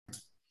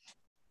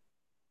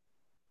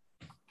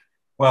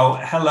Well,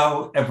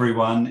 hello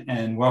everyone,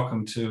 and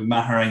welcome to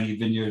Maharangi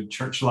Vineyard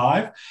Church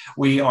Live.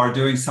 We are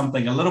doing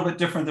something a little bit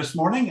different this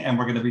morning, and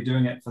we're going to be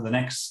doing it for the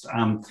next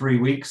 3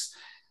 weeks.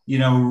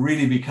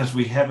 Really because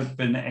we haven't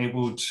been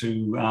able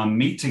to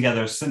meet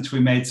together since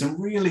we made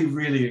some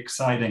really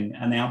exciting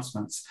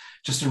announcements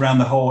just around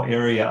the whole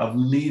area of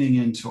leaning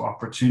into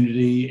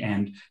opportunity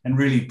and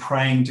really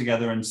praying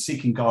together and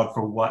seeking God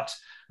for what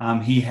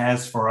He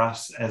has for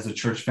us as a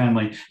church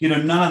family.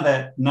 None of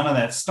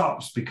that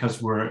stops because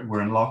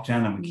we're in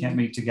lockdown and we can't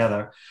meet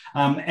together.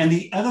 And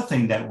the other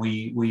thing that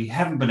we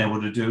haven't been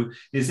able to do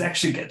is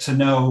actually get to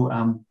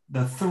know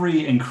the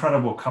three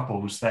incredible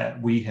couples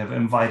that we have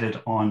invited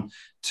on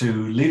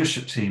to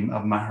leadership team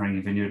of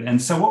Maharangi Vineyard.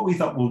 And so what we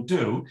thought we'll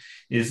do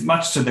is,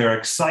 much to their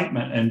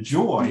excitement and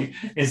joy,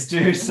 is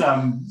do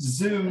some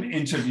Zoom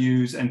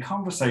interviews and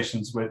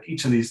conversations with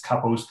each of these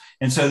couples.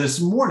 And so this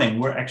morning,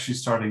 we're actually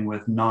starting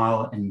with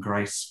Niall and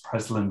Grace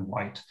Preslin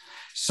White.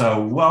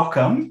 So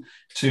welcome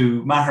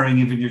to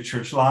Maharangi Vineyard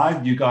Church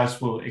Live. You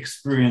guys will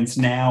experience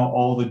now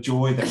all the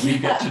joy that we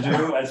get to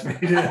do as we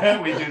do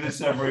that. We do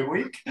this every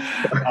week.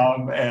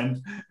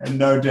 And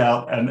no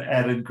doubt an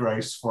added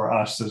grace for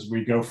us as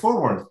we go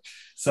forward.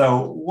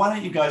 So why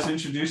don't you guys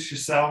introduce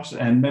yourselves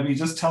and maybe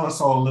just tell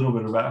us all a little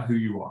bit about who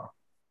you are.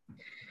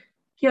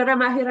 Kia ora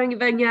Maharangi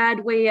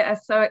Vineyard. We are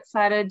so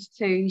excited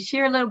to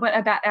share a little bit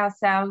about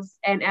ourselves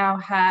and our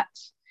heart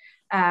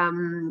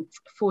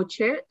for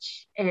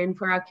church and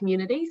for our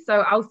community.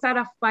 So I'll start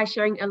off by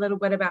sharing a little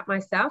bit about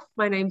myself.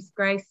 My name's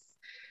Grace.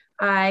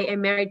 I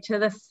am married to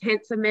this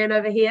handsome man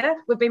over here.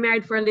 We've been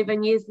married for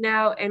 11 years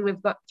now, and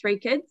we've got 3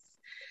 kids,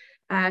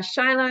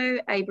 Shiloh,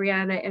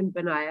 Abriana, and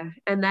Benaiah,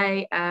 and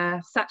they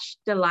are such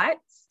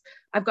delights.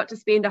 I've got to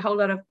spend a whole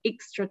lot of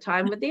extra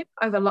time with them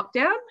over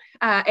lockdown,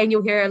 and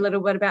you'll hear a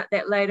little bit about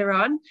that later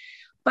on.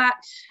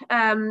 But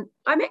I'm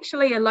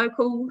actually a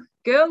local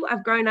girl.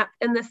 I've grown up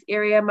in this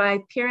area. My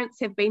parents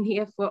have been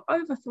here for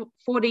over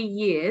 40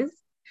 years.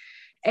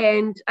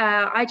 And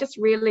I just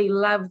really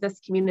love this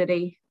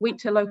community.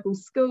 Went to local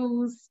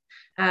schools,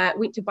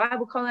 went to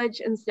Bible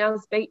college in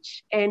Snells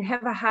Beach, and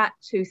have a heart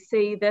to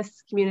see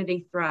this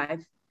community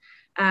thrive.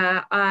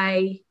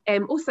 I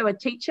am also a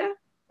teacher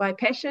by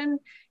passion,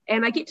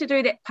 and I get to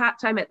do that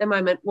part-time at the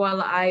moment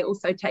while I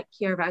also take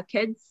care of our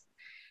kids.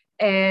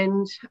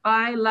 And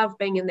I love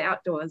being in the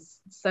outdoors.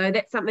 So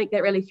that's something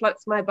that really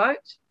floats my boat.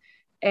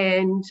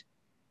 And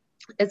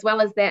as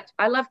well as that,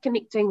 I love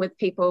connecting with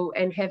people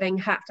and having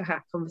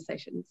heart-to-heart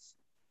conversations.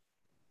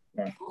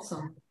 Yeah.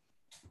 Awesome.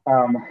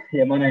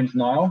 My name's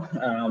Niall,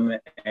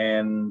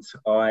 and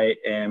I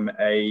am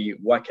a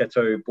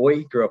Waikato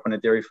boy. Grew up on a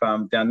dairy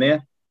farm down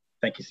there.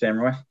 Thank you, Sam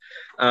Rife.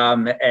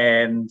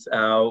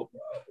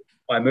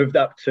 I moved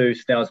up to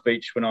Snells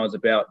Beach when I was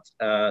about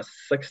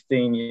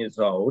 16 years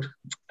old,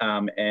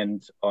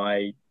 and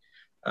I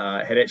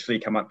had actually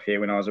come up here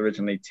when I was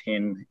originally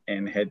 10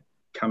 and had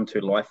come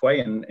to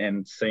Lifeway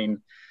and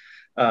seen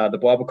the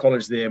Bible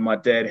college there. My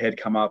dad had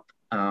come up,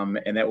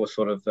 and that was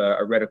sort of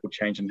a radical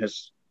change in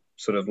his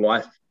sort of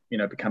life,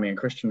 becoming a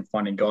Christian,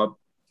 finding God.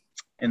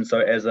 And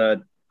so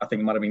I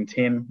think it might have been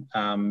 10,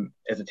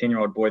 as a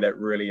 10-year-old boy, that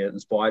really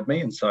inspired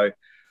me. And so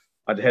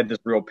I'd had this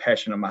real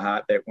passion in my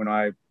heart that when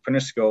I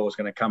finished school, I was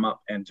going to come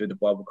up and do the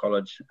Bible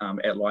college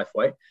at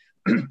Lifeway.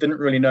 Didn't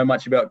really know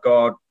much about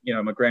God.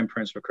 My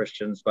grandparents were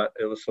Christians, but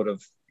it was sort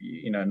of,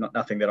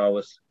 nothing that I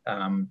was,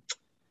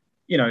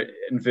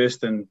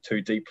 versed in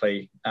too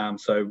deeply.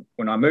 So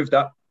when I moved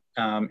up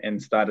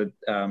and started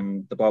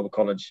the Bible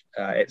college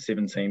at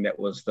 17, that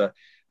was the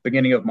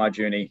beginning of my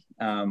journey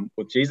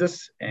with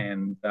Jesus,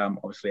 and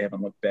obviously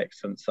haven't looked back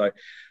since. So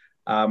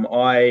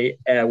I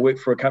work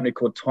for a company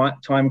called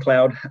Time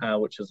Cloud,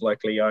 which is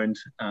locally owned,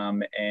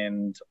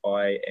 and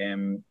I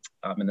am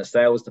in the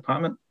sales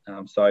department.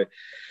 So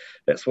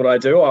that's what I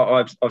do.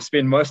 I've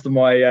spent most of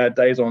my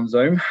days on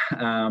Zoom,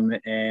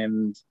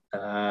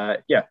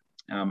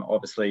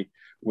 obviously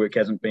work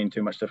hasn't been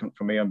too much different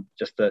for me. I'm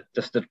just a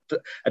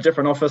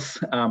different office,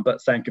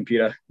 but same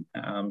computer.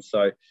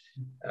 Got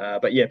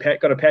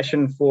a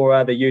passion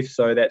for the youth,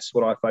 so that's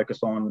what I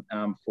focus on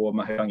for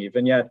Maharangi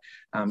Vineyard,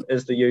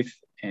 is the youth,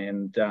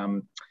 and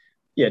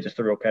just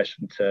a real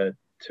passion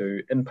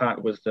to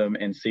impart wisdom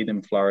and see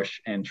them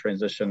flourish and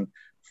transition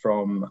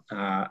from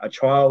a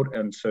child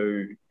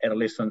into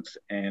adolescence,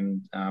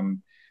 and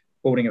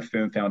building a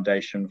firm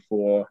foundation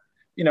for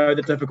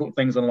the difficult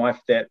things in life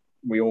that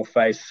we all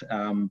face,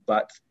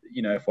 but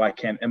if I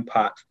can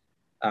impart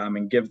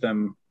and give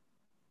them,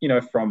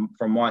 from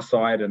my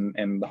side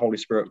and the Holy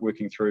Spirit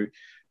working through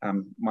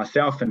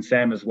myself and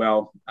Sam as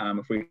well,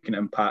 if we can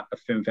impart a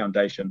firm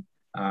foundation,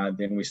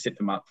 then we set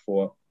them up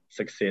for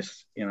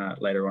success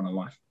later on in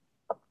life.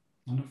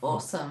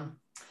 Awesome.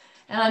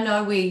 And I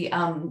know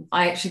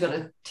I actually got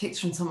a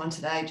text from someone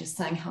today just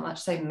saying how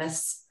much they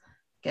miss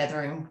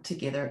gathering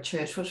together at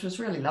church, which was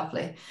really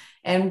lovely.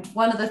 And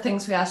one of the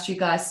things we asked you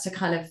guys to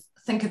kind of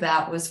think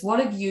about was, what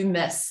have you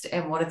missed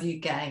and what have you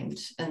gained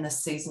in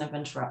this season of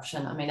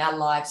interruption? I mean, our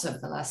lives over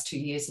the last 2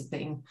 years have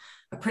been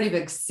a pretty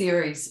big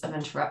series of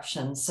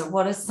interruptions. So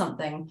what is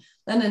something,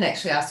 Lyndon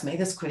actually asked me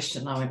this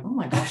question. I went, oh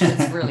my gosh,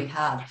 that's really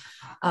hard.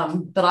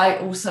 But I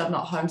also am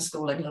not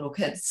homeschooling little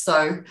kids.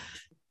 So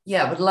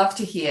yeah, would love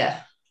to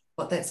hear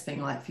what that's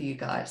been like for you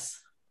guys.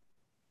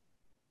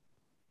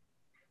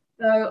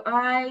 So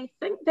I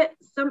think that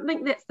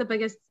something that's the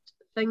biggest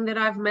thing that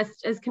I've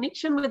missed is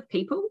connection with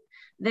people,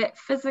 that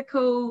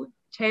physical,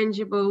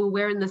 tangible,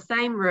 we're in the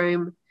same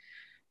room,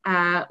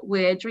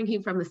 we're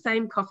drinking from the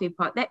same coffee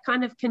pot, that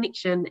kind of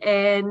connection.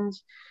 And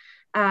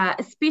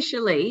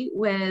especially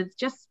with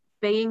just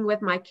being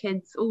with my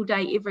kids all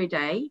day, every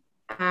day,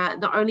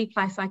 the only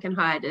place I can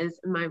hide is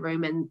in my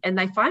room, and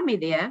they find me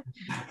there.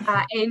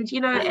 And, you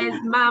know, as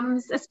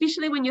mums,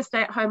 especially when you're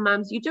stay-at-home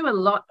mums, you do a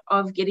lot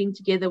of getting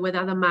together with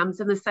other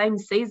mums in the same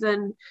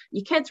season.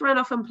 Your kids run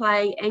off and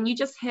play, and you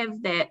just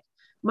have that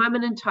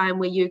moment in time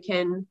where you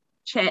can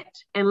chat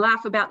and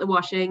laugh about the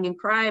washing and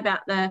cry about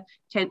the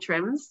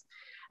tantrums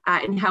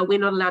and how we're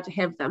not allowed to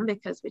have them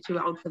because we're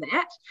too old for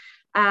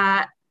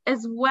that.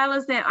 As well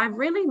as that, I've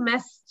really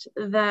missed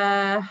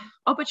the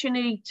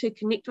opportunity to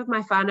connect with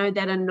my whānau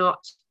that are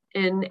not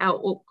in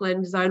our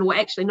Auckland zone, or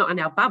actually not in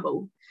our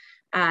bubble.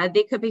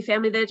 There could be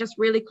family that are just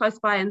really close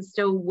by and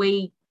still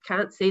we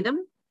can't see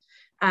them.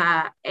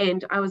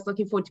 And I was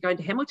looking forward to going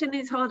to Hamilton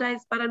these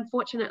holidays, but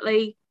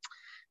unfortunately,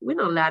 we're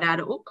not allowed out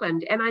of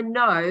Auckland. And I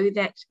know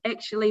that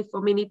actually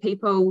for many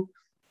people,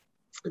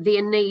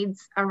 their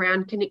needs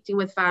around connecting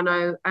with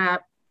whānau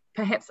are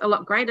perhaps a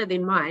lot greater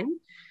than mine.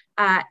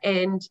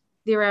 And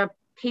there are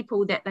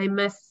people that they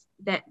miss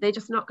that they're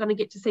just not going to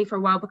get to see for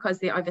a while because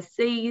they're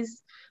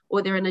overseas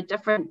or they're in a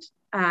different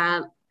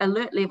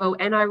alert level.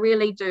 And I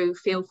really do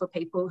feel for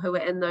people who are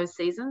in those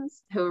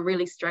seasons, who are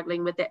really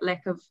struggling with that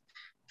lack of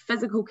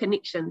physical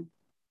connection.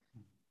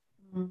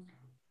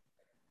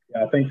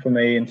 Yeah, I think for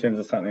me, in terms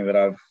of something that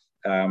I've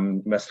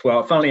missed,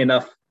 well, funnily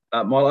enough,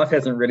 my life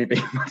hasn't really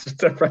been much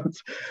different,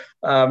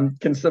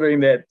 considering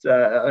that,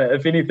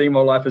 if anything,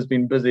 my life has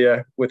been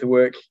busier with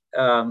work.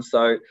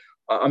 So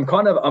I'm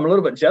a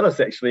little bit jealous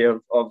actually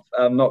of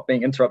not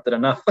being interrupted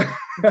enough. But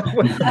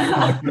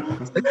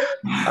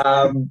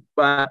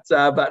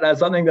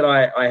something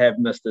that I have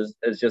missed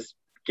is just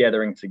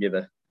gathering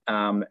together,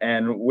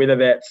 and whether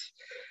that's,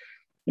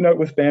 you know,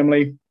 with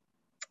family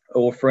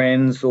or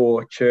friends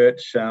or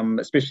church,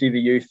 especially the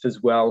youth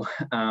as well.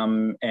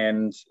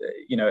 And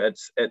you know,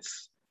 it's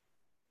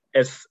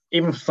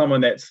even for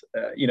someone that's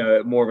you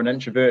know, more of an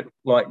introvert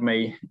like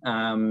me,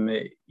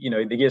 you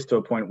know, there gets to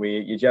a point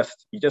where you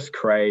just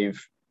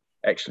crave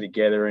actually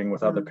gathering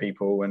with other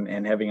people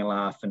and having a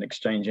laugh and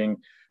exchanging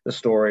the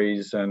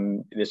stories,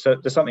 and there's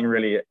something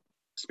really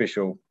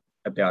special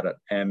about it.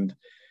 And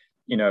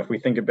you know, if we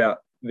think about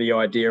the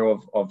idea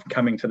of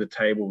coming to the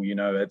table, you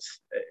know, it's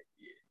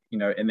you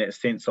know, in that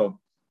sense of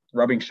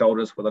rubbing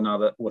shoulders with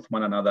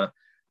one another,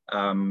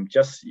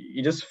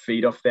 you just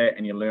feed off that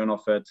and you learn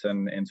off it,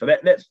 and so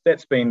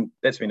that's been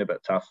a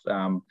bit tough,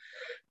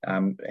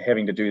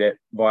 having to do that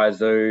via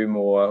Zoom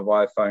or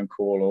via phone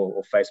call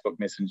or Facebook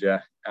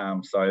Messenger.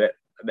 So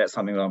that's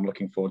something that I'm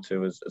looking forward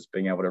to, is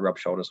being able to rub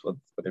shoulders with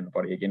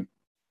everybody again.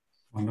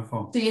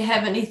 Wonderful. Do you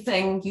have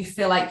anything you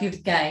feel like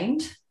you've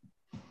gained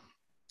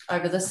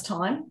over this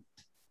time?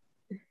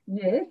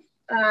 Yes,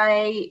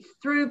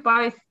 through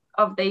both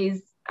of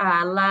these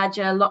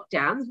larger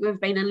lockdowns, we've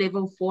been in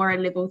level 4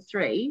 and level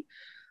 3,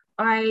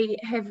 I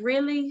have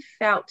really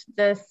felt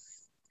this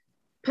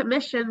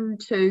permission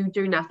to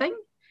do nothing.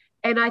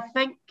 And I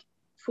think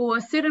for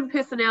certain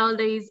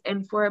personalities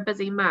and for a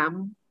busy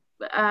mum,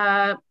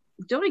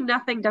 doing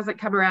nothing doesn't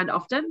come around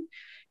often.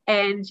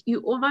 And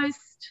you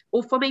almost,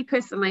 or for me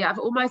personally, I've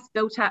almost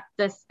built up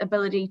this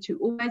ability to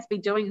always be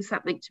doing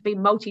something, to be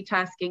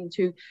multitasking,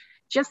 to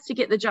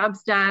get the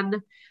jobs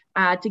done,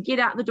 to get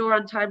out the door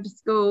on time to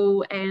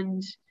school.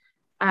 And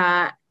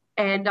I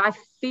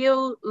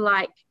feel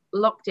like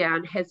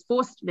lockdown has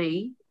forced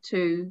me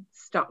to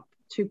stop,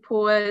 to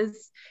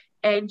pause,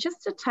 and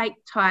just to take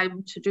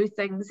time to do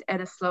things at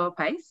a slower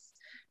pace.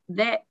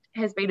 That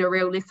has been a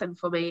real lesson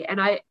for me.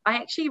 And I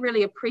actually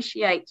really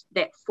appreciate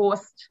that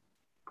forced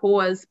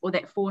pause or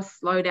that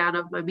forced slowdown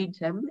of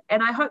momentum.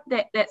 And I hope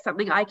that that's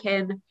something I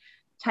can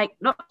take,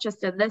 not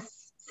just in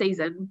this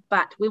season,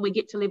 but when we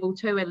get to level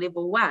 2 and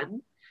level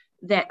 1,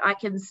 that I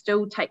can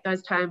still take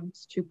those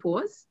times to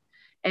pause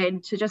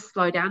and to just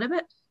slow down a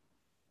bit.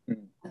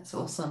 That's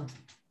awesome.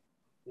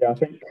 Yeah, I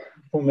think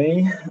for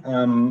me,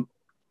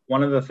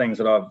 one of the things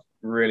that I've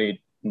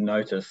really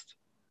noticed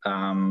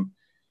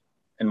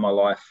in my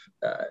life,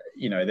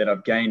 you know, that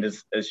I've gained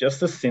is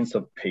just a sense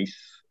of peace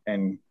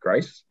and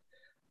grace,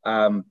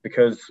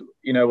 because,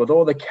 you know, with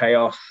all the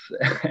chaos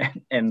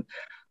and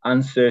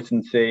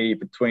uncertainty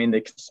between the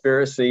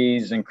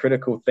conspiracies and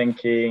critical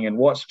thinking and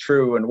what's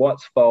true and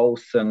what's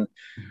false, and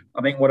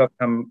I think what I've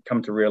come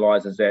to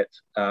realize is that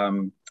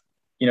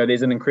you know,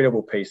 there's an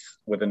incredible peace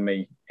within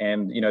me,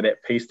 and you know,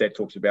 that peace that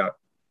talks about,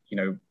 you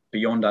know,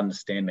 beyond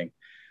understanding.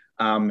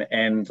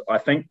 And I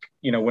think,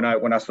 you know, when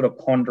I sort of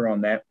ponder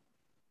on that,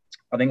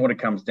 I think what it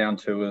comes down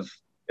to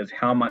is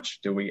how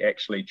much do we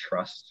actually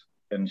trust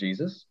in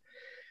Jesus?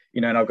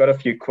 and I've got a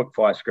few quick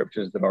fire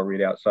scriptures that I'll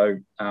read out. So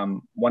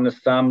one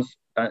is Psalms.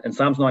 In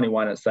Psalms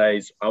 91, it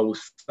says, "I will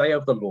say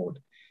of the Lord,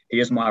 He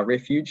is my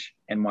refuge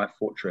and my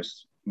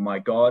fortress, my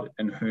God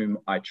in whom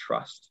I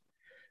trust."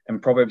 In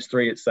Proverbs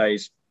 3, it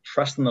says,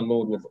 "Trust in the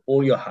Lord with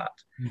all your heart.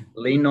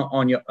 Lean not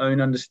on your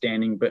own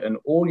understanding, but in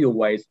all your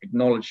ways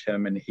acknowledge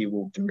Him, and He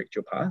will direct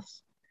your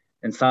paths."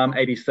 In Psalm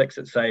 86,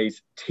 it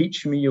says,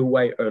 "Teach me your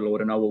way, O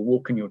Lord, and I will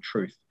walk in your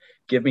truth.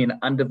 Give me an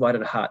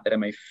undivided heart that I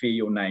may fear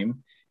your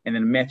name." And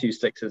in Matthew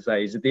 6, it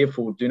says,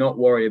 "Therefore, do not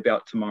worry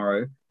about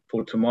tomorrow,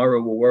 for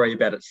tomorrow will worry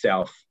about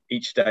itself.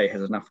 Each day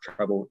has enough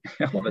trouble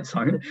of its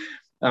own."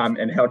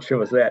 And how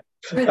true is that?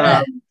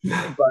 But,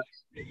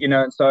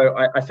 so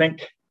I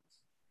think,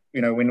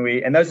 when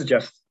and those are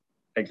just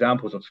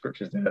examples of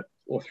scriptures that are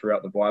all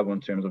throughout the Bible in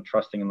terms of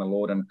trusting in the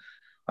Lord. And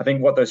I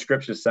think what those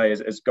scriptures say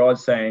is God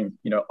saying,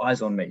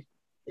 eyes on me,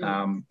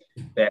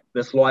 that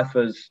this life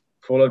is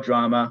full of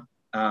drama,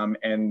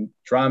 and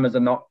dramas are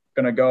not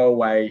going to go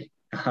away.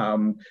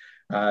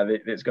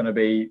 There's going to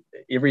be,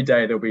 every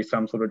day there'll be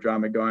some sort of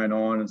drama going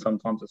on, and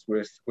sometimes it's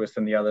worse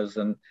than the others.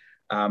 And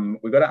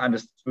we've got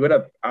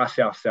to ask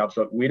ourselves,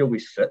 like, where do we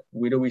sit?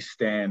 Where do we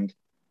stand?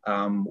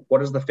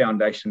 What is the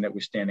foundation that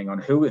we're standing on?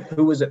 Who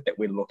is it that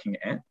we're looking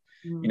at?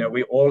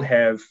 We all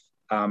have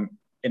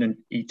an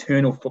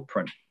eternal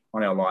footprint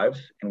on our lives,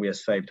 and we are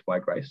saved by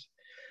grace.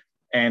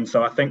 And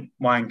so I think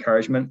my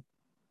encouragement,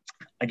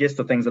 I guess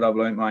the things that I've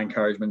learned, my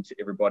encouragement to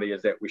everybody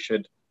is that we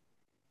should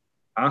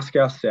ask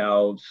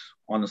ourselves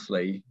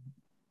honestly,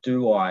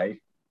 do I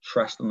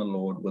trust in the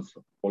Lord with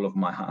all of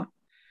my heart?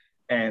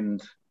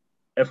 And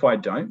if I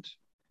don't,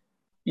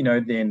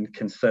 then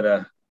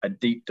consider a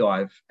deep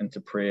dive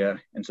into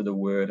prayer, into the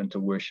word, into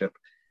worship,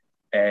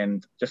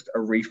 and just a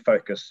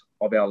refocus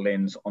of our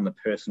lens on the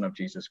person of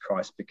Jesus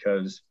Christ,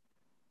 because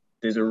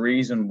there's a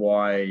reason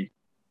why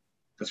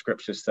the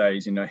scripture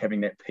says,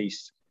 having that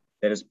peace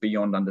that is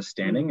beyond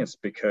understanding. It's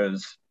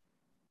because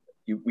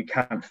we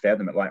can't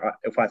fathom it. Like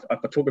if I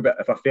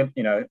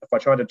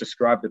try to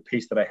describe the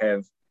peace that I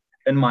have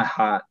in my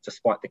heart,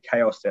 despite the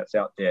chaos that's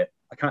out there,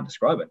 I can't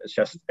describe it. It's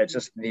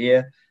just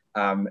there.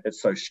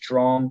 It's so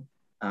strong.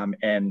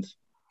 And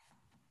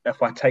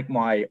if I take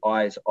my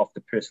eyes off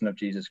the person of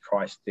Jesus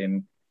Christ,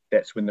 then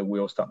that's when the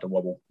wheels start to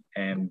wobble.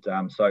 And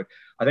so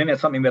I think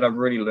that's something that I've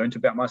really learned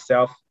about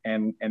myself,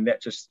 and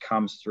that just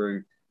comes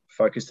through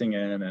focusing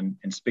in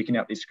and speaking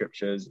out these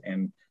scriptures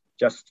and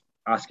just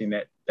asking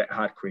that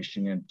hard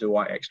question, do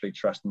I actually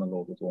trust in the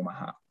Lord with all my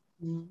heart?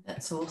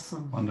 That's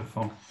awesome.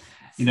 Wonderful.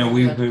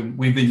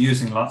 We've been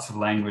using lots of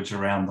language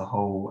around the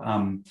whole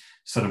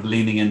sort of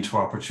leaning into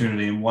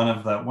opportunity, and one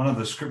of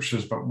the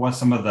scriptures, but what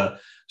some of the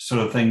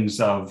sort of things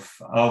of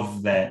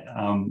that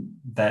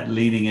that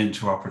leaning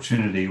into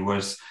opportunity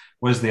was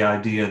the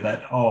idea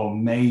that,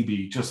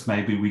 maybe, just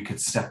maybe, we could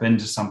step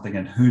into something,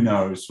 and who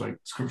knows, like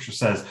scripture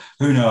says,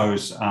 who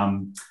knows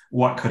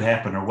what could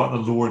happen or what the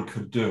Lord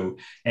could do.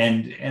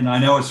 And I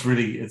know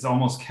it's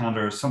almost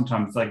counter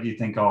sometimes, like you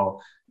think,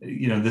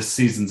 this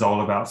season's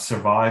all about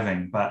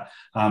surviving, but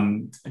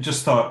I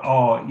just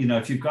thought,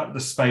 if you've got the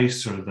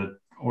space or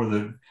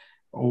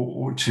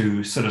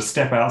to sort of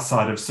step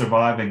outside of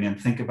surviving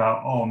and think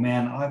about,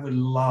 I would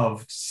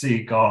love to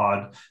see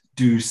God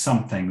do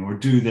something or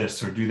do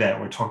this or do that.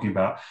 We're talking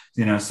about,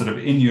 sort of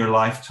in your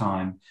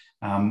lifetime,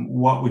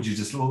 what would you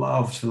just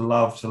love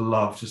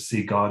to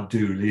see God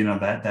do?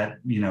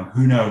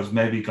 Who knows,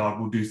 maybe God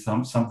will do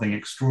something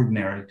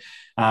extraordinary.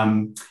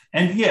 And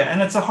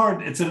it's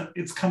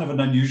kind of an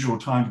unusual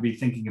time to be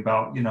thinking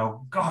about,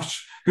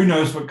 gosh, who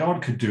knows what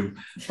God could do?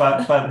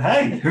 But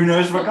hey, who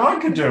knows what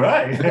God could do,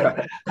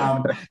 eh?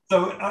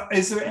 So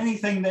is there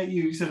anything that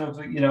you sort of,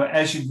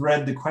 as you've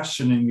read the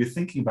question and you're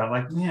thinking about,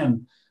 like,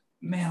 man,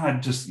 I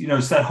just,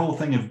 it's that whole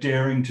thing of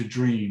daring to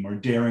dream or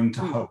daring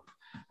to hope.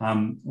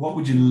 What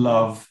would you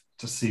love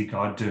to see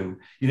God do?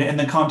 In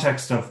the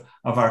context of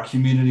our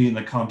community, in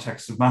the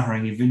context of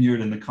Mahurangi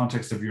Vineyard, in the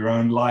context of your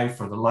own life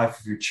or the life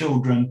of your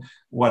children,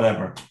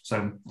 whatever.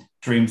 So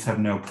dreams have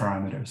no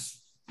parameters.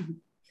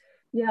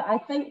 Yeah, I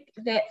think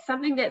that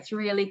something that's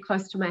really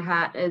close to my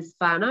heart is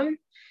whānau.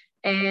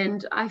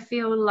 And I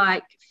feel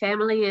like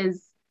family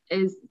is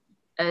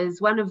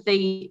one of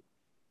the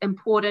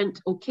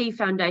important or key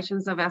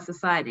foundations of our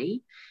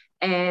society.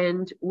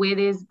 And where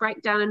there's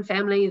breakdown in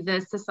family, the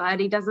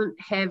society doesn't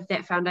have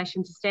that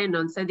foundation to stand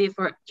on. So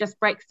therefore it just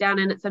breaks down,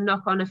 and it's a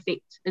knock-on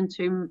effect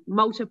into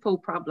multiple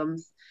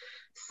problems.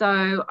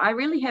 So I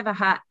really have a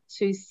heart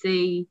to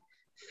see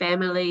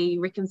family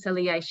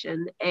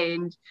reconciliation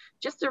and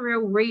just a real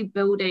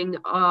rebuilding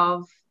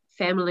of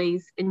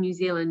families in New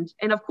Zealand.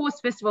 And of course,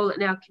 first of all,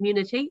 in our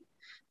community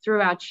through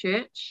our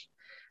church.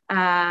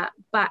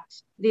 But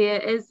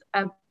there is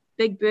a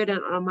big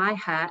burden on my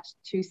heart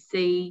to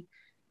see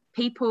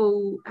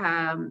people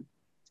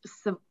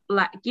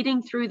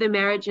getting through their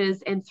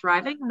marriages and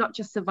thriving, not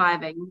just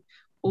surviving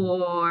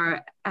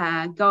or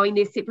going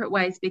their separate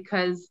ways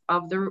because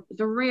of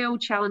the real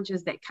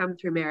challenges that come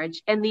through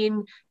marriage. And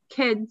then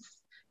kids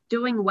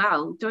doing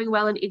well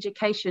in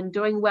education,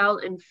 doing well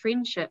in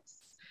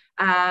friendships,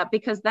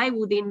 because they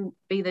will then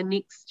be the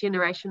next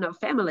generation of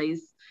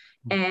families,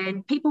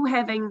 and people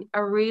having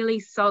a really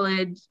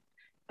solid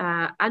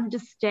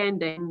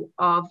understanding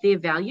of their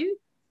value.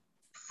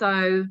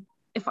 So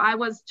if I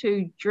was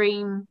to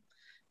dream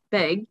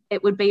big,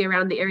 it would be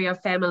around the area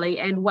of family.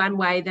 And one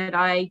way that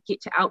I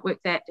get to outwork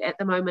that at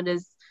the moment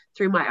is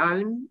through my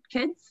own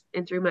kids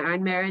and through my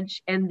own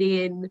marriage, and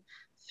then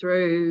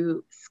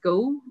through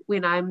school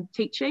when I'm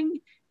teaching.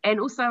 And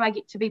also I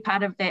get to be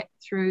part of that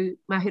through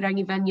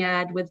Mahurangi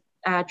Vineyard with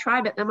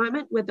Tribe at the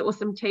moment, with the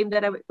awesome team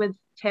that I work with,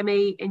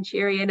 Tammy and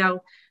Sherry and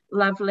our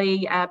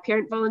lovely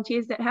parent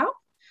volunteers that help.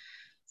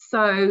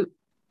 So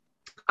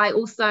I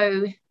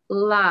also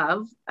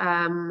love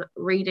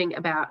reading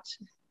about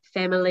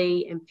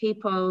family and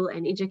people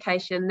and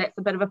education. That's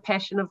a bit of a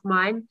passion of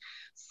mine.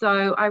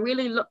 So I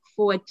really look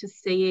forward to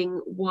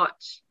seeing what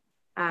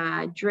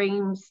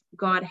dreams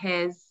God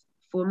has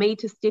for me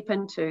to step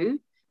into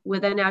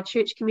within our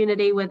church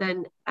community,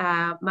 within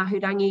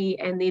Mahurangi,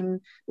 and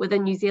then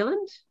within New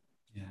Zealand.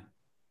 Yeah,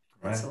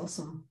 that's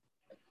awesome.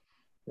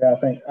 Yeah, I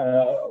think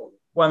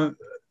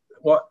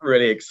what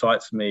really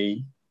excites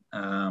me,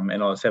 and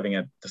I was having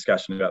a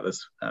discussion about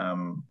this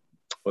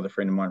with a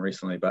friend of mine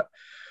recently, but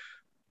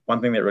one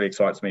thing that really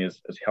excites me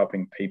is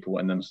helping people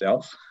in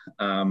themselves,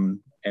 and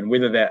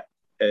whether that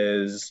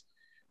is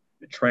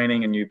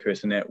training a new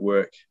person at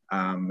work,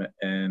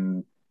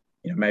 and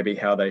maybe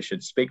how they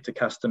should speak to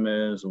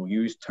customers or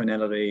use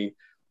tonality,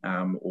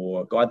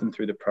 or guide them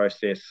through the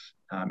process,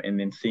 and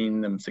then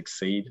seeing them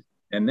succeed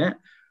in that.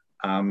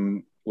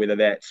 Whether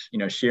that's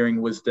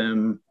sharing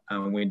wisdom,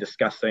 when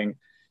discussing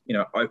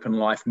open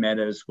life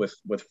matters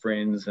with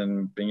friends,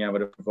 and being able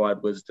to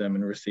provide wisdom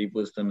and receive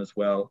wisdom as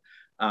well,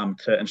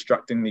 to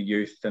instructing the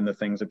youth in the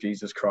things of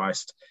Jesus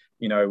Christ,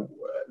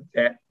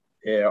 that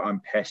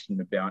I'm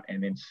passionate about,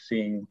 and then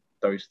seeing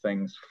those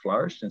things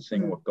flourish and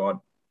seeing what God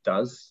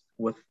does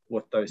with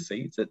those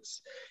seeds.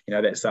 It's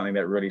that's something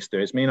that really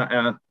stirs me.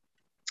 And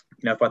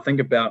if I think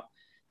about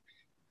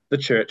the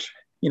church,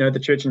 the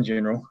church in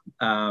general,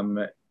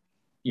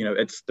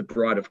 it's the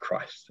bride of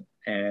Christ,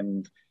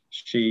 and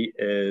she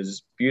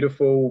is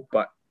beautiful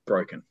but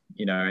broken,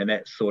 and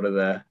that's sort of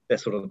the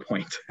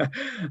point.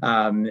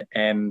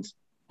 And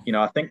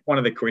I think one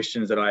of the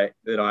questions that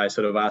I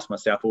sort of ask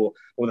myself, or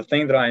the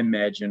thing that I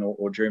imagine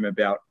or dream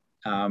about,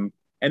 and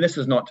this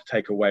is not to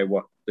take away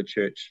what the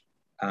church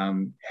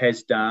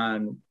has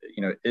done,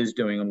 is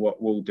doing, and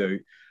what we'll do,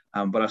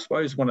 but I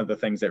suppose one of the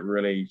things that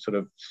really sort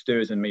of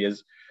stirs in me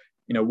is,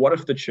 what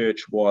if the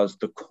church was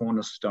the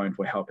cornerstone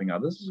for helping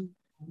others?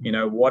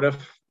 What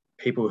if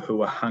people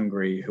who are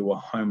hungry, who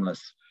are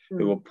homeless,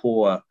 who are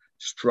poor,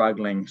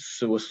 struggling,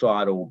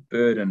 suicidal,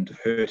 burdened,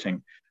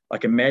 hurting,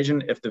 like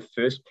imagine if the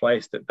first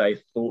place that they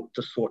thought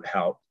to sought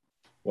help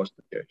was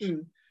the church,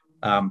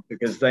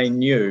 because they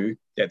knew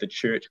that the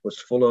church was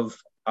full of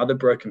other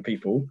broken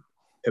people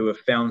who have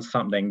found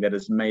something that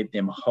has made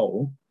them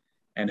whole,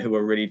 and who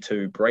are ready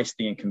to embrace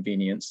the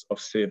inconvenience of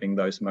serving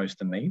those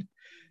most in need.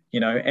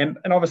 And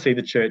obviously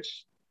the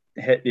church,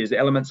 there's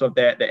elements of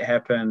that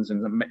happens,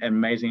 and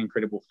amazing,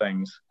 incredible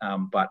things.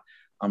 But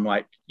I'm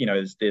like,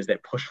 there's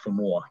that push for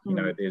more.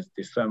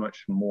 There's so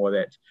much more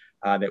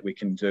that we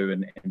can do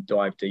and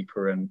dive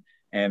deeper, and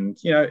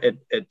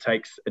it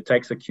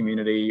takes a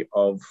community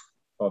of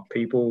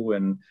people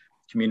and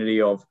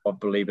community of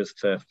believers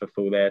to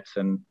fulfill that.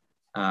 And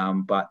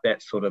but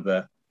that's sort of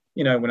the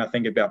when I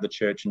think about the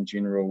church in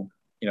general,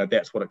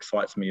 that's what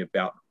excites me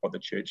about what the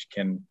church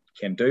can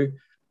do,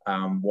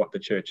 what the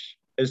church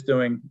is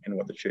doing, and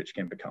what the church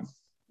can become.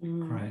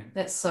 Great.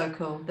 That's so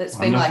cool. That's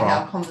Wonderful. Been like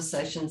our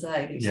conversations,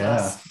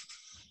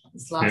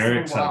 this last very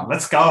exciting.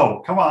 Let's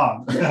go. Come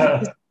on.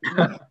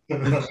 Come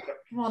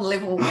on,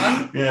 level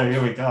 1. Yeah,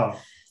 here we go.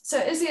 So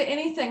is there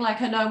anything,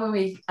 like, I know when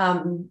we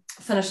not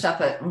finished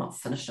up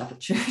at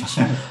church,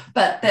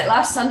 but that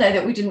last Sunday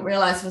that we didn't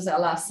realize was our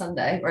last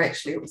Sunday, or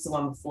actually it was the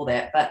one before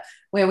that, but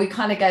where we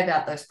kind of gave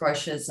out those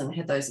brochures and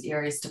had those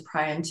areas to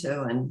pray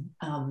into, and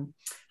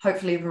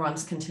hopefully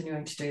everyone's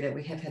continuing to do that.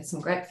 We have had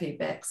some great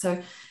feedback.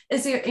 So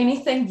is there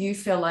anything you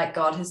feel like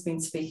God has been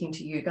speaking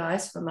to you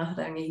guys for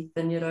Mahurangi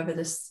Vineyard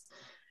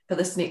for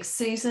this next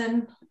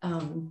season?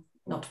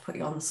 Not to put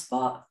you on the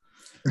spot.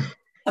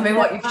 I mean,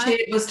 what you've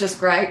shared was just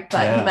great,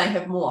 but you may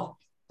have more.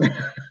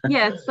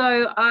 Yeah,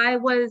 so I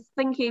was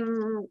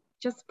thinking,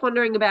 just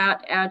pondering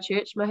about our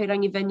church,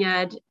 Mahurangi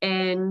Vineyard,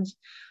 and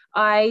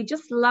I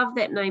just love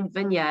that name,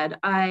 Vineyard.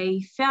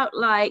 I felt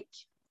like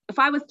if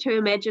I was to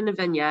imagine a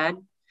vineyard,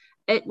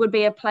 it would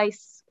be a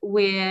place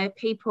where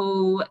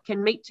people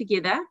can meet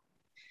together,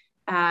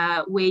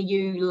 where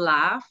you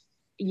laugh,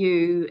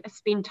 you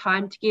spend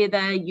time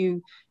together,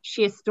 you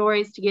share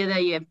stories together,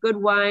 you have good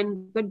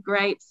wine, good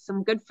grapes,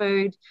 some good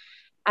food.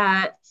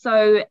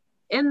 So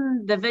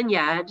in the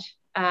vineyard,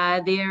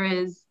 there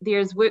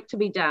is work to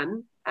be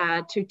done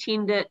to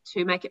tend it,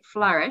 to make it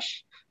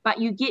flourish, but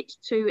you get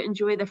to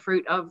enjoy the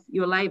fruit of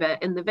your labor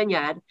in the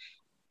vineyard.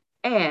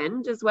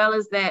 And as well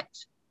as that,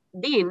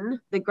 then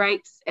the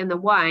grapes and the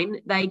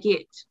wine, they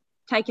get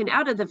taken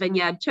out of the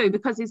vineyard too,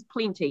 because there's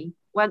plenty.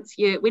 when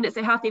it's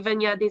a healthy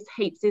vineyard,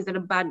 there's an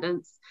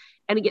abundance,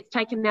 and it gets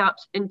taken out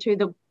into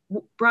the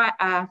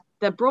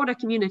broader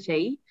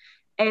community,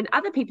 and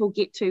other people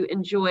get to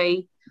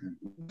enjoy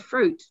the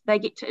fruit. They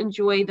get to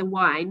enjoy the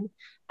wine,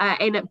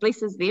 and it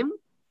blesses them.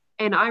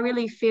 And I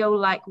really feel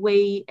like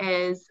we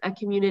as a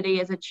community,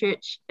 as a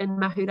church in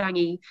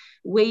Mahurangi,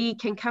 we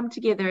can come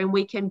together and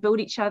we can build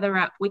each other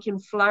up. We can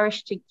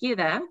flourish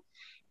together,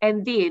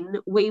 and then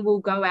we will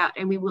go out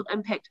and we will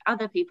impact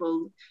other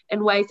people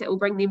in ways that will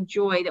bring them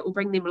joy, that will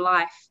bring them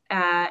life,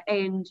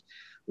 and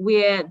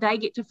where they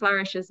get to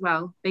flourish as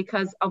well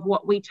because of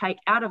what we take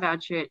out of our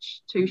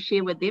church to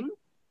share with them.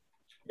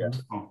 Yeah.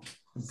 Oh,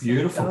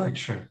 beautiful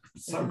picture.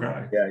 So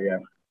great. Yeah.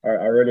 I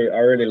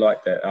really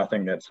like that. I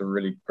think that's a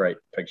really great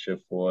picture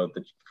for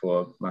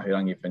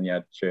Mahurangi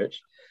Vineyard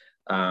Church.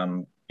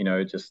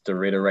 Just to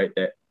reiterate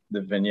that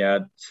the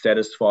vineyard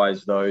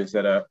satisfies those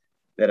that are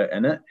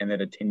in it and that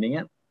are attending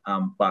it,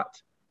 but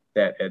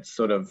that it's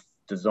sort of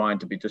designed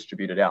to be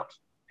distributed out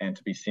and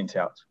to be sent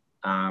out.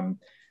 So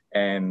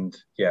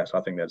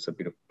I think that's a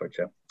beautiful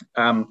picture.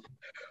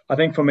 I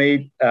think for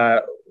me,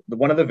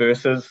 one of the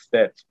verses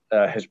that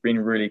has been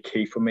really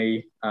key for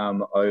me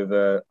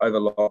over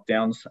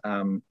lockdowns,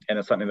 and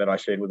it's something that I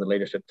shared with the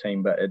leadership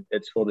team, but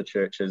it's for the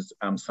church, is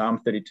Psalm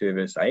 32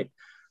 verse 8,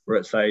 where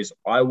it says,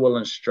 "I will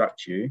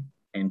instruct you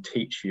and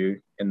teach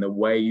you in the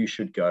way you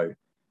should go,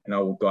 and I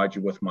will guide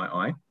you with my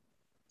eye."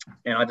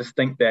 And I just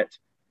think that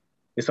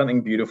there's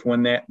something beautiful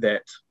in that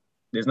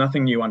there's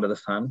nothing new under the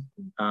sun,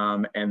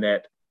 and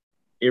that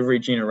every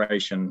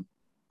generation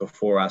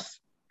before us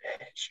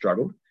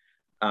struggled.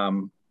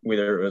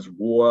 Whether it was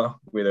war,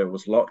 whether it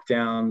was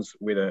lockdowns,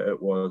 whether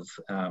it was,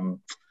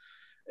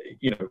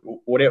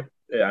 whatever,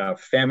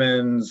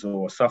 famines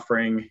or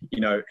suffering,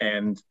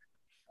 and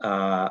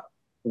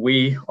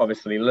we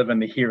obviously live in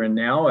the here and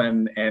now,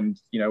 and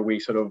we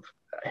sort of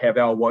have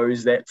our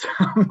woes that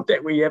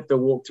that we have to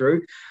walk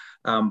through.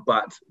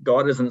 But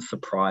God isn't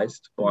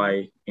surprised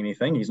by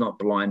anything. He's not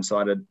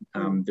blindsided.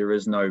 There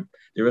is no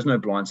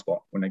blind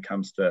spot when it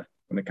comes to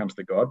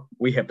God.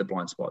 We have the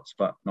blind spots,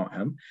 but not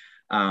him.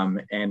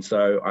 And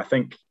so I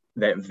think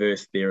that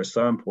verse there is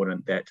so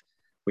important, that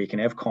we can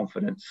have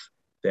confidence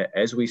that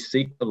as we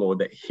seek the Lord,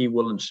 that he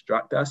will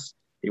instruct us,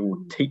 he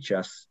will teach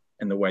us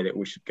in the way that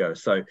we should go.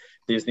 So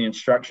there's the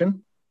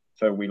instruction.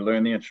 So we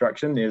learn the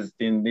instruction. There's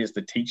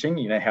the teaching,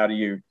 how do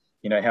you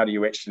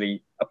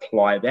actually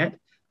apply that?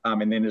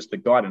 And then there's the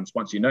guidance.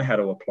 Once you know how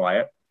to apply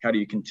it, how do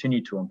you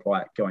continue to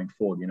apply it going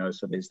forward?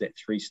 So there's that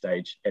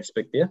 3-stage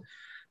aspect there.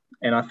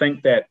 And I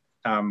think that,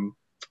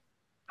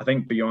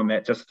 beyond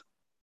that,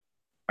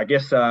 I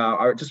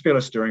just feel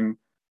a stirring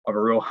of a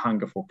real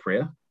hunger for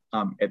prayer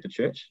at the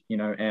church,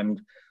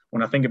 and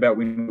when I think about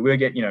when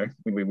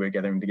we were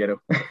gathering together,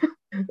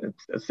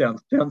 it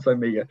sounds so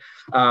meager,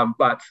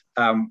 but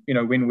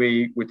when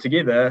we were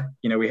together,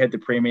 we had the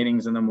prayer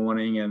meetings in the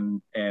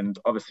morning, and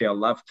obviously I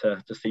love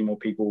to see more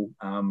people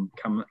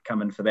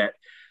come in for that,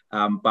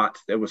 but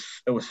it was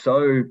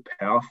so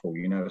powerful,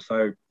 it was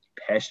so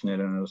passionate,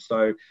 and it was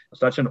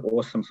such an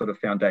awesome sort of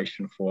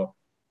foundation for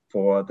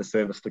the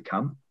service to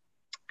come.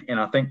 And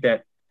I think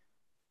that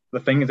the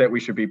things that we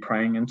should be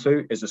praying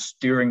into is a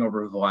stirring of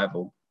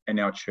revival in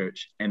our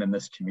church and in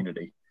this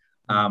community,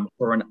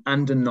 for an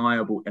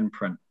undeniable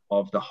imprint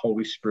of the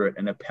Holy Spirit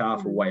in a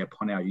powerful way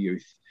upon our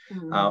youth,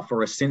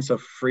 for a sense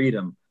of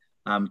freedom,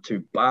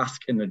 to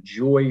bask in the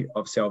joy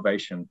of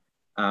salvation,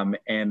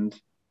 and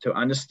to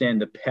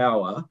understand the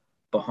power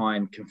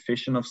behind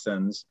confession of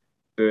sins,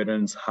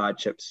 burdens,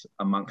 hardships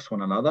amongst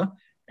one another,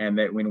 and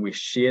that when we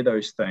share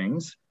those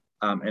things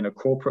in a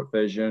corporate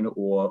vision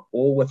or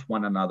all with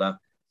one another,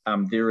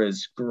 there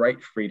is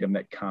great freedom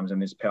that comes,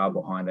 and there's power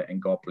behind it,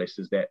 and God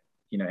blesses that,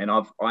 and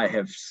I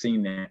have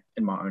seen that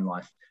in my own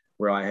life,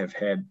 where I have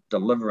had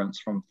deliverance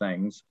from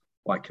things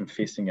by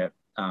confessing it,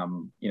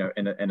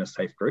 in a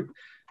safe group.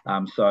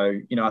 So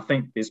I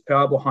think there's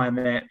power behind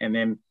that. And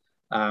then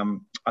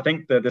I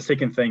think the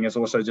second thing is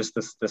also just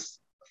this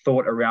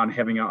thought around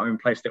having our own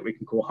place that we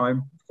can call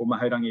home for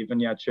Mahurangi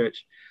Vineyard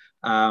Church,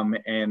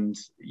 and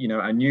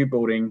a new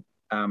building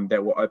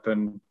that will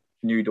open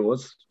new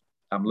doors,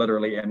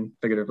 literally and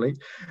figuratively,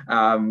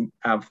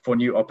 for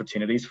new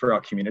opportunities for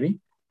our community.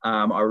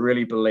 I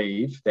really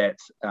believe that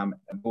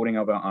a building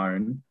of our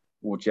own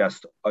will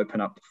just open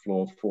up the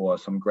floor for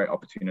some great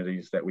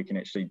opportunities that we can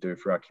actually do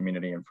for our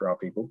community and for our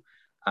people.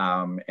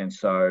 And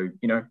so,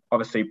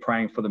 obviously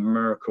praying for the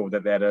miracle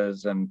that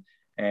is,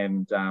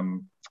 and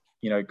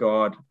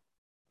God,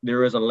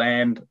 there is a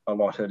land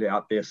allotted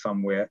out there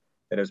somewhere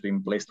that has been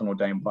blessed and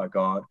ordained by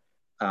God,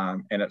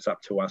 and it's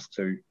up to us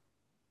to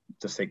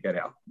seek that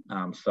out.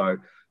 So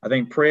I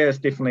think prayer is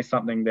definitely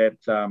something that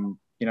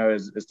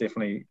is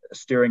definitely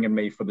stirring in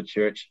me for the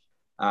church.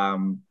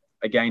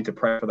 Again, to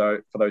pray for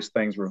those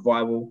things,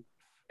 revival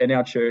in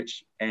our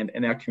church and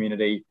in our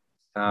community,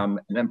 an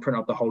imprint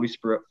of the Holy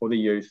Spirit for the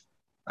youth,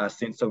 a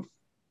sense of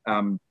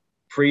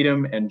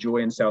freedom and joy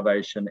and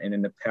salvation, and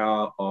in the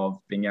power of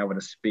being able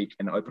to speak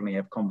and openly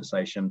have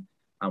conversation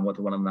with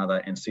one another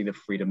and see the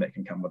freedom that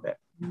can come with that.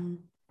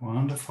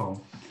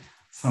 Wonderful.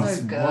 Sounds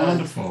So good.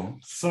 Wonderful.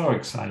 So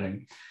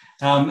exciting.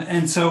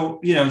 And so,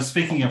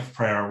 speaking of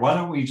prayer, why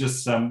don't we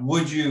just,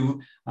 would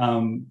you,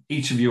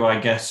 each of you, I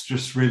guess,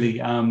 just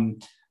really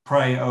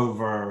pray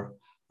over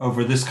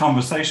this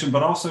conversation,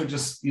 but also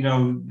just,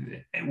 we're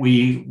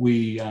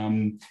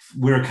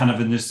kind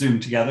of in this Zoom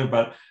together,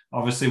 but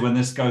obviously when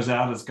this goes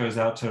out, it goes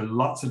out to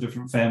lots of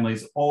different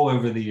families all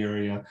over the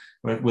area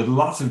with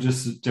lots of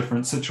just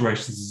different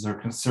situations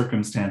or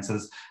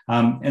circumstances.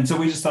 And so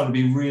we just thought it'd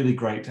be really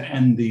great to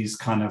end these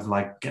kind of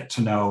like get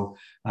to know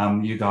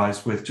you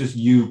guys with just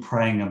you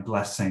praying a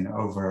blessing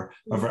over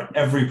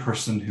every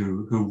person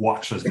who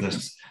watches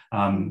this,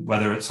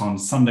 whether it's on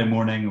Sunday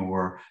morning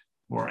or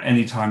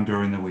any time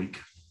during the week.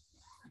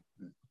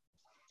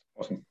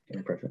 Awesome.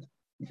 Yeah, perfect.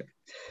 Okay.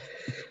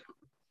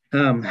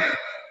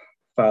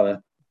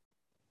 Father,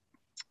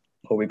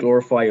 Lord, we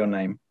glorify your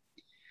name.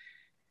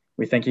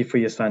 We thank you for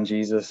your son,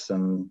 Jesus,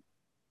 and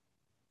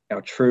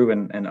our true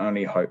and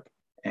only hope.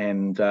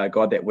 And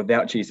God, that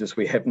without Jesus,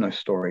 we have no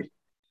story.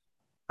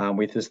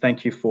 We just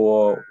thank you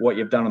for what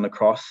you've done on the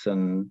cross,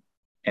 and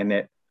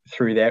that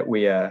through that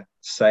we are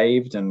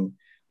saved and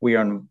we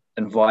are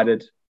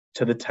invited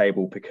to the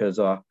table because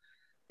of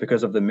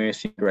the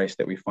mercy and grace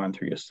that we find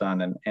through your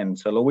son. And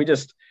so, Lord, we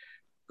just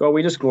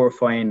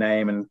glorify your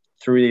name, and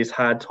through these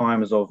hard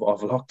times of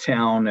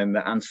lockdown and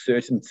the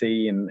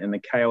uncertainty and the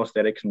chaos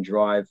that it can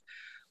drive,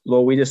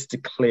 Lord, I just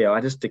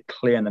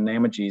declare in the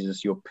name of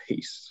Jesus, your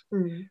peace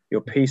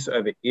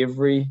over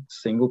every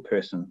single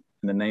person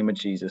in the name of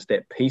Jesus,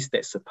 that peace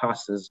that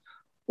surpasses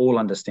all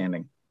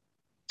understanding.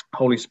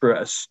 Holy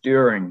Spirit is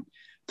stirring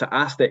to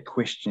ask that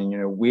question,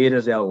 where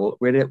does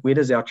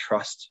our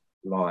trust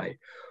lie?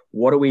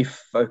 What are we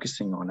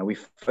focusing on? Are we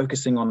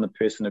focusing on the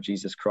person of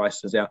Jesus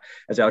Christ as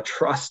our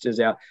trust,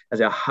 as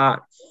our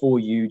heart for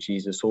you,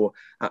 Jesus? Or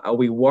are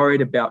we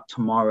worried about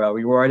tomorrow? Are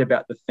we worried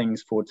about the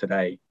things for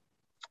today?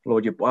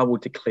 Lord, your Bible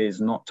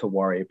declares not to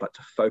worry, but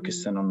to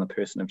focus in on the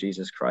person of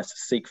Jesus Christ, to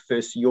seek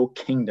first your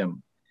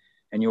kingdom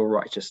and your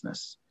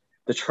righteousness,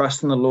 to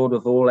trust in the Lord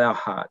with all our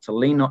heart, to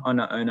lean not on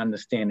our own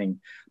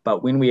understanding,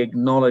 but when we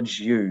acknowledge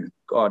you,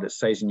 God, it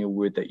says in your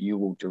word that you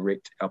will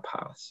direct our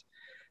paths.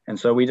 And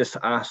so we just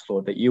ask,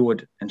 Lord, that you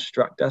would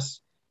instruct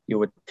us, you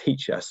would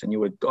teach us, and you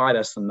would guide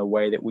us in the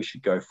way that we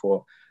should go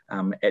for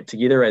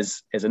together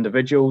as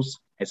individuals,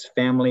 as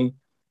family,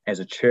 as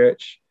a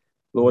church.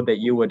 Lord, that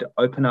you would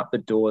open up the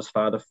doors,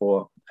 Father,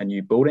 for a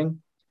new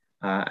building,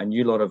 a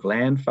new lot of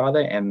land,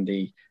 Father, and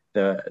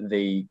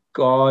the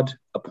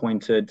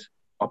God-appointed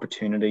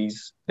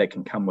opportunities that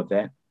can come with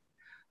that,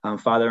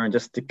 Father, and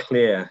just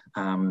declare,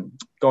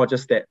 God,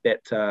 just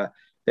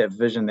that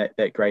vision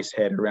that Grace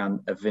had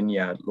around a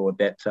vineyard, Lord,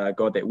 that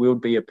God, that we'll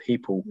be a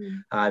people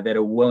that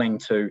are willing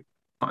to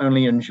not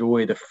only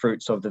enjoy the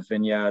fruits of the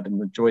vineyard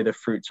and enjoy the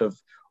fruits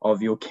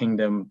of your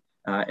kingdom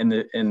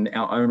in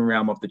our own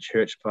realm of the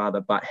church,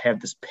 Father, but have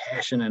this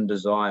passion and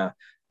desire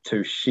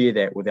to share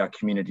that with our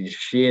community, to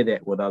share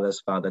that with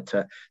others, Father,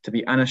 to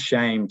be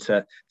unashamed,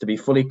 to be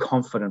fully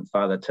confident,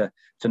 Father,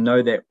 to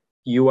know that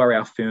you are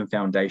our firm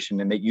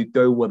foundation and that you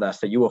go with us,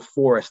 that you are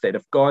for us, that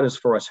if God is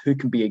for us, who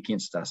can be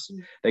against us?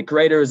 That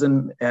greater is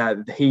in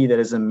he that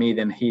is in me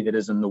than he that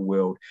is in the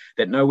world,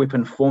 that no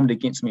weapon formed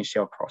against me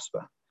shall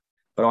prosper.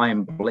 But I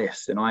am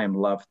blessed and I am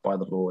loved by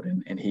the Lord,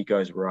 and he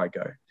goes where I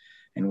go.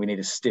 And we need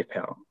to step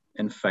out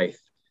in faith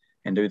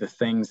and do the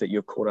things that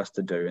you've called us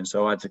to do. And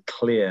so I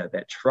declare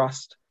that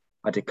trust,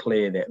 I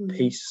declare that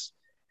peace,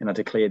 and I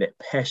declare that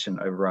passion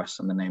over us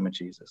in the name of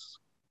Jesus.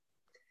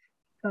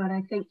 God,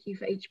 I thank you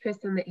for each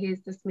person that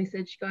hears this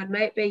message. God,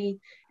 may it be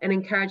an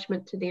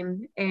encouragement to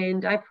them.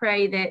 And I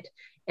pray that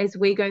as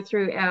we go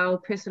through our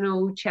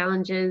personal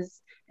challenges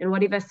and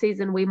whatever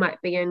season we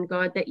might be in,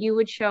 God, that you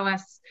would show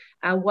us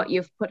what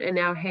you've put in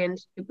our hand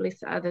to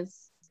bless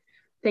others.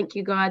 Thank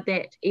you, God,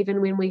 that even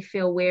when we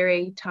feel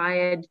weary,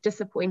 tired,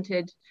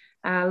 disappointed,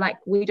 like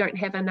we don't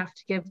have enough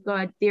to give,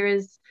 God, there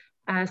is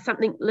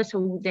something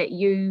little that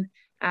you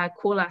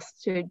call us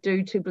to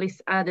do to bless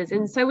others.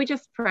 And so we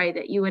just pray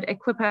that you would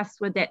equip us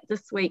with that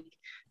this week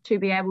to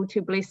be able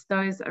to bless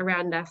those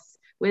around us,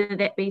 whether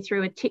that be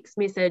through a text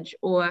message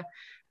or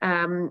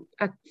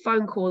a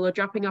phone call or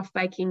dropping off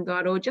baking,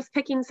 God, or just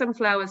picking some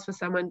flowers for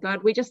someone.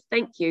 God, we just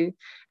thank you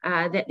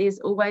that there's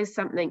always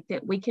something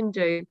that we can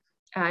do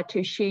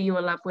to share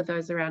your love with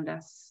those around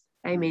us.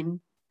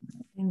 Amen.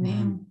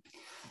 Amen.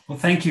 Well,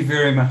 thank you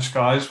very much,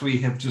 guys. We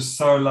have just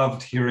so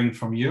loved hearing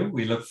from you.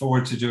 We look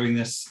forward to doing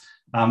this.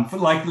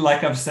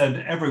 Like I've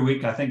said every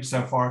week, I think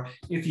so far,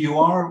 if you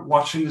are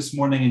watching this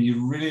morning and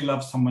you really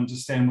love someone to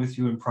stand with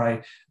you and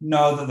pray,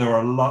 know that there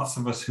are lots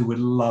of us who would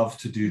love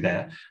to do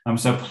that.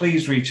 So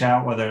please reach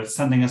out, whether it's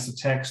sending us a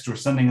text or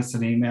sending us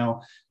an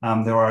email.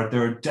 There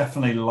are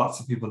definitely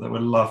lots of people that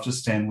would love to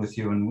stand with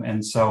you.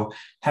 And so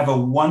have a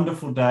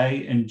wonderful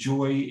day.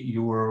 Enjoy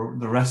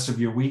the rest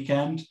of your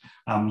weekend.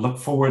 Look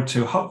forward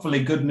to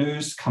hopefully good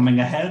news coming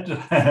ahead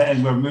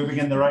and we're moving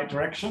in the right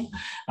direction.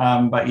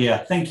 But yeah,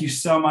 thank you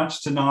so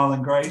much to Niall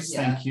and Grace.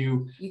 Yeah. Thank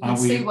you. You can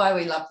see why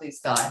we love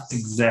these guys.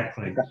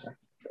 Exactly.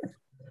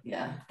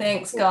 Yeah.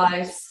 Thanks,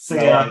 guys.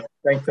 See ya.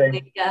 Thanks,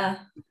 team. Yeah.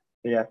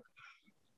 Yeah.